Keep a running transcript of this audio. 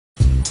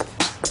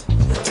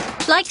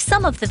Like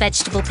some of the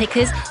vegetable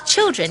pickers,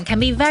 children can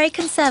be very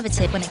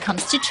conservative when it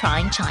comes to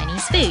trying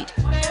Chinese food.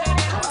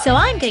 So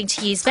I'm going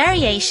to use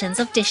variations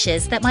of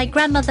dishes that my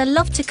grandmother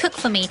loved to cook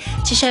for me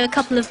to show a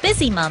couple of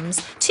busy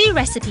mums 2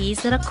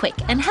 recipes that are quick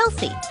and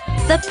healthy.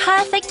 The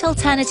perfect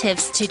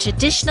alternatives to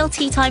traditional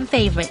tea time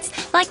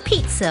favourites like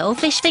pizza or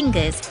fish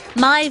fingers,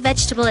 my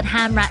vegetable and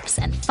ham wraps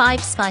and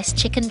 5-spice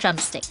chicken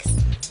drumsticks.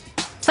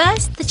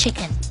 First, the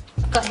chicken.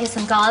 I've got here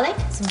some garlic,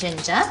 some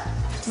ginger.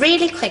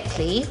 Really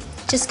quickly,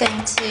 just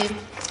going to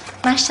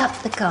mash up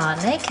the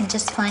garlic and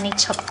just finely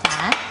chop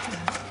that.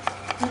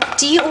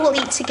 Do you all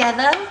eat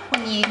together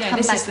when you come back from school? No,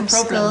 this is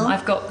the problem.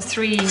 I've got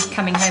 3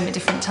 coming home at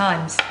different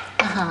times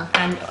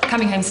and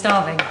coming home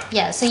starving.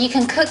 Yeah, so you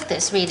can cook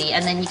this really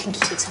and then you can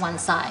keep it to one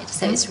side,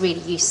 so it's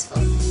really useful.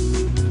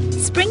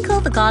 Sprinkle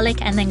the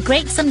garlic and then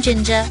grate some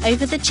ginger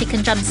over the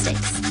chicken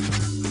drumsticks.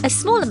 A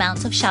small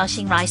amount of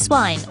Shaoxing rice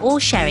wine or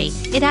sherry.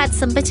 It adds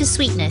some bitter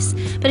sweetness,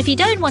 but if you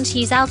don't want to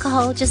use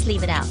alcohol, just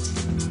leave it out.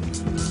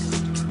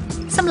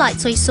 Some light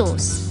soy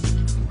sauce,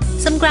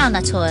 some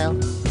groundnut oil,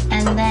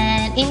 and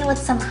then in with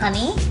some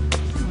honey,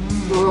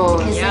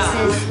 because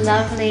this is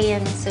lovely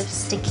and sort of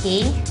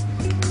sticky.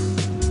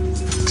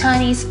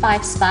 Chinese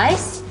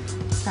 5-spice,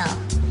 smell.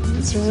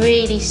 It's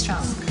really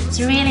strong. It's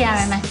really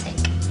aromatic.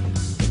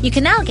 You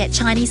can now get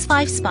Chinese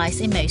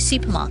 5-spice in most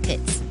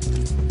supermarkets.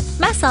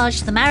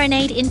 Massage the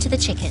marinade into the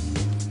chicken.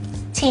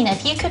 Tina,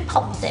 if you could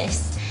pop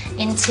this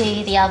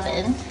into the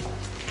oven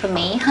for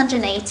me,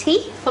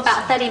 180 for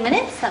about 30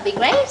 minutes, that'd be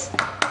great.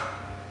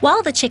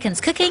 While the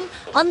chicken's cooking,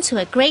 onto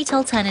a great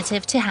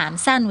alternative to ham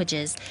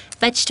sandwiches,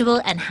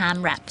 vegetable and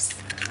ham wraps.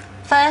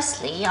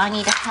 Firstly, I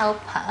need a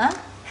helper.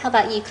 How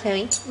about you,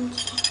 Chloe?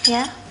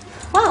 Yeah?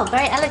 Wow,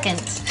 very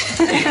elegant.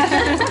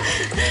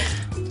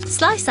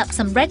 Slice up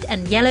some red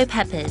and yellow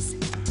peppers.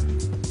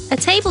 A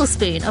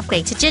tablespoon of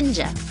grated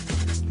ginger.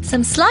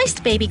 Some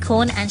sliced baby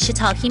corn and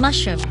shiitake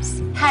mushrooms.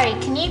 Harry,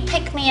 can you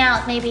pick me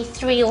out maybe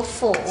 3 or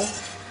 4?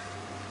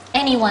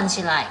 Any ones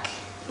you like.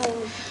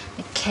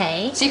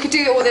 Okay. So you could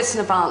do all this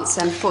in advance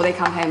before they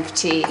come home for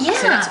tea. Yeah,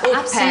 so it's all prepared,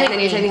 absolutely.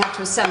 and you only have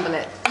to assemble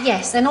it.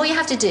 Yes, and all you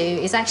have to do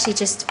is actually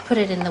just put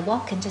it in the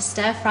wok and just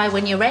stir fry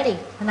when you're ready,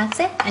 and that's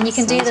it. And you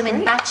can do them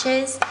in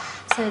batches,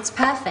 so it's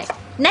perfect.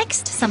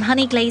 Next, some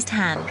honey glazed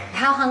ham.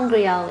 How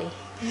hungry are we?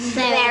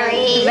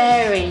 Very.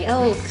 Very.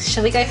 Oh,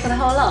 shall we go for the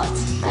whole lot?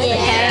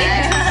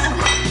 Yeah.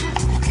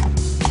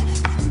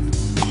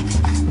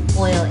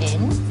 Oil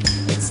in.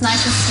 It's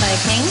nice and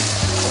smoking.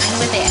 And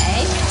with the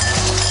egg.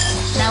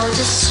 Now we'll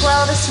just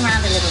swirl this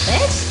around a little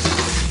bit.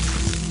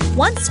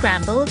 Once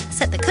scrambled,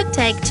 set the cooked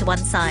egg to one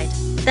side.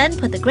 Then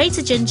put the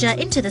grated ginger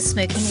into the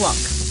smoking wok.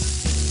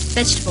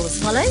 Vegetables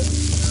follow.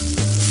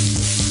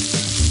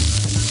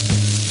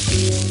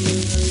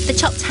 The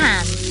chopped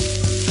ham.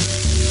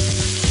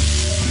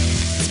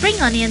 Spring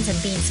onions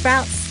and bean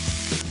sprouts.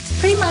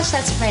 Pretty much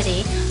that's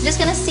ready. I'm just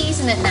going to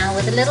season it now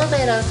with a little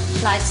bit of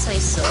light soy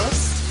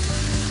sauce,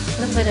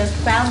 a little bit of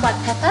ground white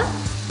pepper.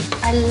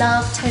 I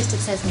love toasted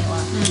sesame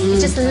oil. It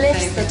just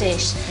lifts the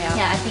dish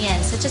at the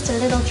end. So just a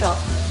little drop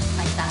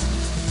like that.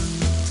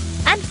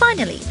 And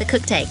finally, the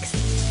cooked eggs.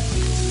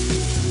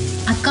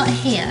 I've got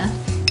here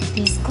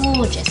these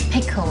gorgeous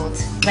pickled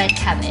red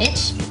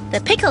cabbage. The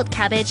pickled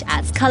cabbage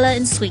adds colour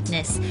and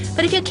sweetness,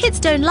 but if your kids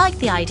don't like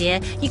the idea,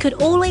 you could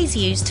always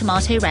use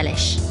tomato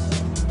relish.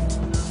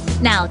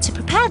 Now, to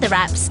prepare the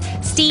wraps,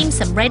 steam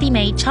some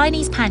ready-made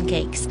Chinese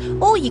pancakes,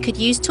 or you could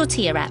use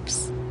tortilla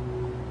wraps.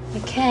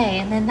 Okay,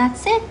 and then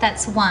that's it.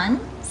 That's one.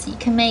 So you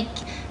can make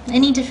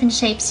any different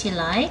shapes you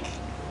like,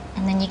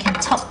 and then you can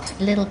top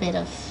a little bit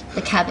of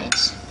the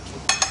cabbage.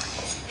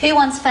 Who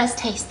wants first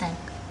taste then?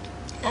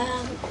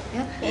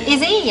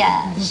 Izzy?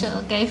 Yeah,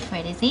 sure. Go for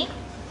it, Izzy.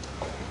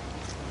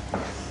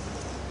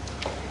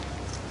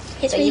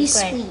 It's really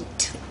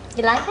sweet.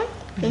 You like it?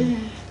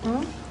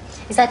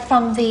 Is that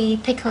from the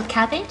pickled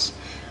cabbage?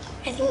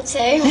 I think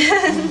so.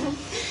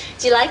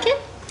 Do you like it?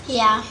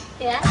 Yeah.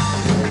 Yeah.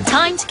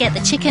 Time to get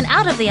the chicken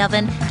out of the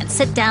oven and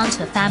sit down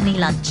to a family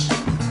lunch.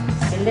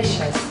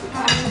 Delicious.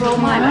 Roll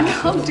mine, I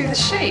can't do the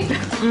shape.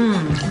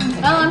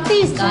 Oh, I'm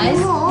pleased, guys.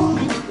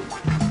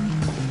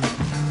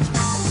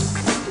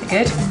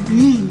 Good?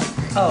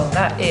 Oh,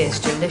 that is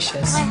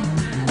delicious.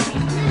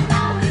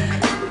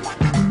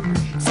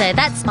 So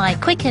that's my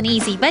quick and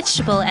easy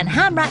vegetable and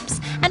ham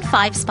wraps and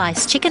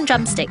 5-spice chicken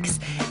drumsticks.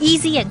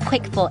 Easy and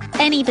quick for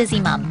any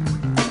busy mum.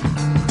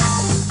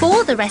 For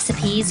all the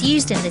recipes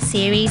used in this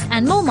series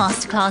and more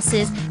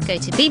masterclasses, go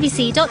to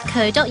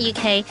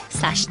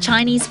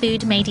bbc.co.uk/Chinese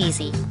food made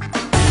easy.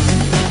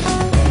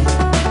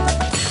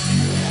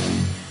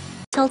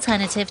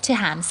 Alternative to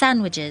ham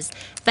sandwiches,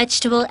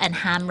 vegetable and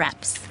ham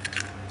wraps.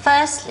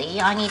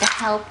 Firstly, I need a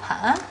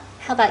helper.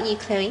 How about you,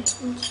 Chloe?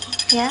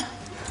 Yeah?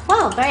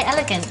 Wow, very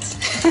elegant.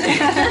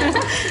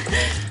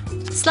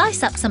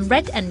 Slice up some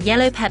red and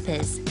yellow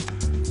peppers.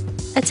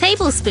 A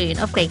tablespoon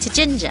of grated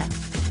ginger.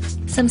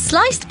 Some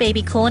sliced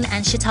baby corn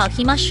and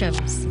shiitake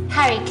mushrooms.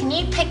 Harry, can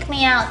you pick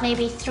me out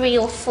maybe 3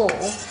 or 4?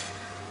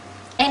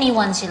 Any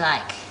ones you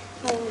like.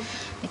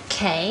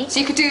 Okay. So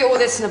you could do all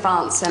this in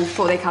advance and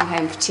before they come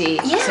home for tea.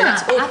 Yeah, so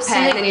it's all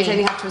prepared, then you absolutely.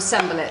 only have to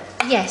assemble it.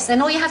 Yes,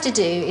 and all you have to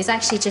do is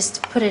actually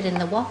just put it in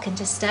the wok and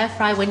just stir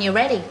fry when you're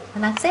ready,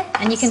 and that's it.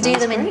 And you can do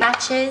Sounds them in great.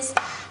 batches,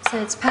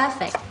 so it's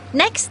perfect.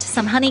 Next,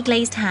 some honey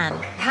glazed ham.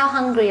 How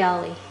hungry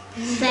are we?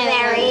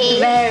 Very.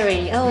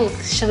 Very. Oh,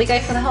 shall we go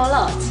for the whole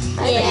lot?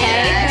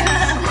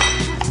 Yeah.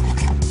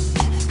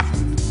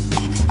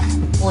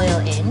 Oil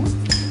in.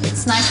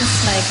 It's nice and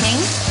smoking.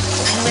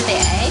 In with the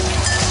egg.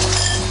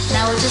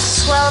 Now we'll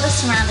just swirl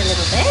this around a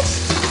little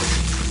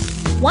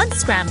bit. Once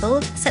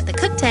scrambled, set the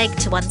cooked egg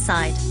to one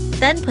side.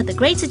 Then put the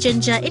grated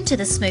ginger into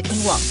the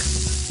smoking wok.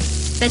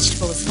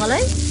 Vegetables follow.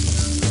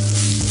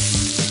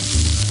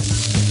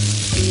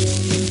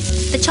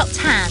 The chopped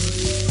ham.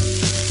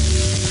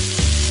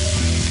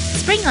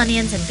 Spring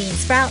onions and bean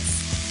sprouts.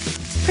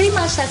 Pretty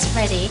much that's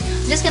ready.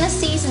 I'm just going to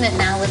season it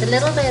now with a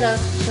little bit of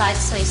light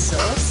soy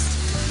sauce,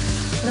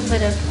 a little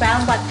bit of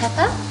ground white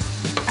pepper.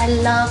 I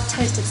love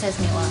toasted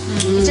sesame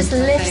oil. It just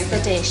lifts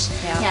the dish.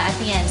 Yeah. At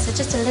the end. So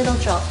just a little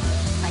drop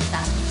like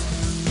that.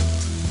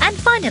 And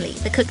finally,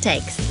 the cooked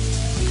eggs.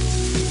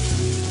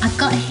 I've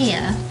got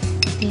here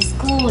these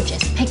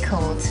gorgeous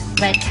pickled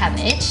red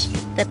cabbage.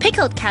 The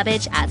pickled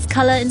cabbage adds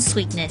colour and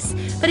sweetness,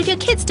 but if your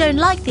kids don't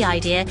like the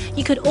idea,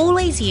 you could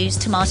always use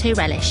tomato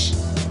relish.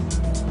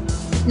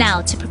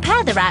 Now, to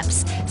prepare the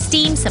wraps,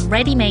 steam some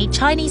ready-made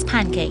Chinese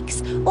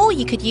pancakes, or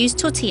you could use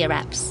tortilla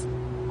wraps.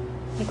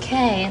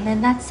 Okay, and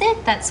then that's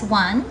it. That's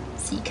one.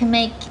 So you can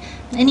make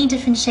any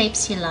different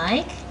shapes you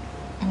like,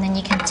 and then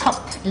you can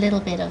top a little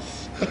bit of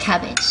the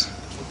cabbage.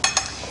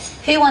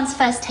 Who wants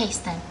first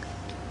taste then?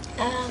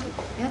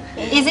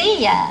 Izzy?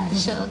 Yeah,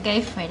 sure.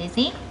 Go for it,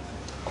 Izzy.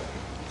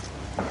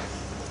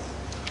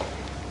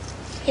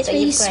 It's So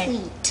really you've got-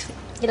 sweet.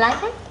 You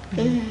like it?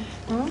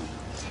 Mm.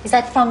 Is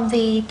that from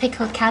the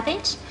pickled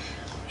cabbage?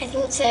 I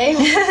think so.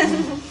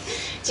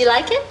 Do you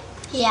like it?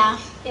 Yeah.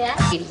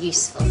 Yeah. Really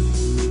useful.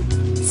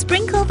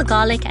 Sprinkle the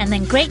garlic and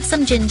then grate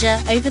some ginger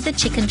over the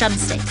chicken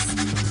drumsticks.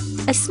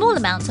 A small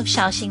amount of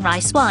Shaoxing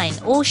rice wine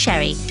or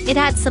sherry. It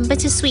adds some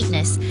bitter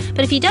sweetness,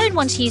 but if you don't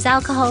want to use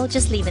alcohol,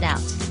 just leave it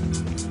out.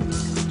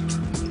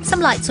 Some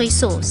light soy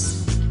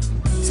sauce.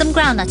 Some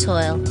groundnut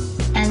oil.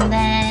 And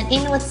then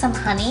in with some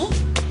honey,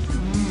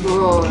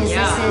 Oh, because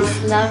this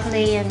is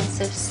lovely and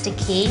sort of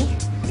sticky.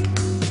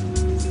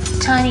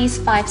 Chinese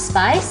 5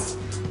 spice.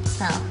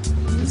 Smell.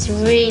 It's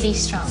really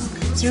strong.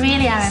 It's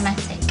really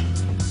aromatic.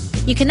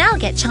 You can now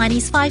get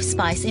Chinese 5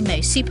 spice in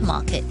most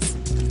supermarkets.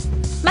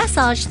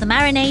 Massage the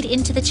marinade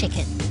into the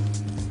chicken.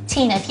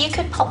 Tina, if you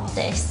could pop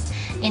this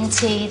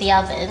into the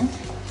oven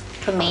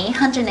for me,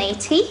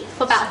 180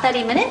 for about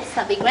 30 minutes,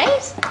 that'd be great.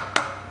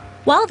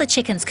 While the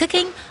chicken's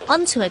cooking,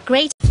 onto a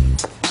grate.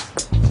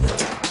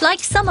 Like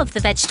some of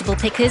the vegetable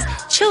pickers,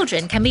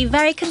 children can be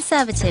very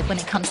conservative when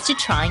it comes to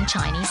trying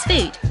Chinese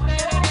food.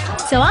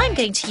 So I'm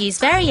going to use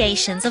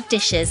variations of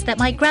dishes that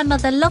my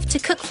grandmother loved to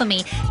cook for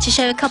me to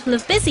show a couple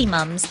of busy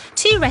mums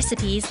 2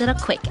 recipes that are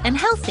quick and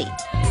healthy.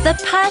 The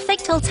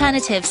perfect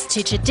alternatives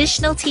to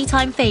traditional tea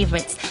time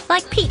favourites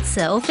like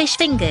pizza or fish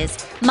fingers,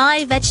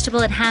 my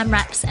vegetable and ham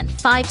wraps and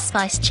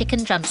 5-spice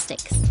chicken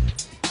drumsticks.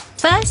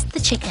 First, the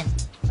chicken.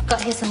 I've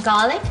got here some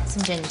garlic,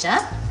 some ginger.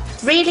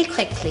 Really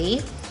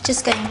quickly,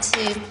 just going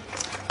to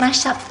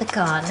mash up the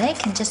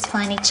garlic and just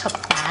finely chop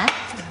that.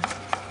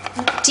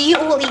 Do you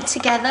all eat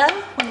together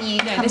when you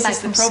No, come this back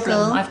is the from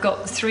problem. school? I've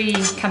got 3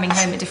 coming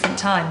home at different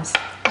times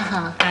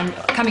Uh-huh. and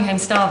coming home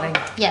starving.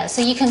 Yeah,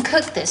 so you can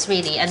cook this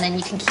really, and then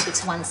you can keep it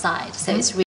to one side. So it's really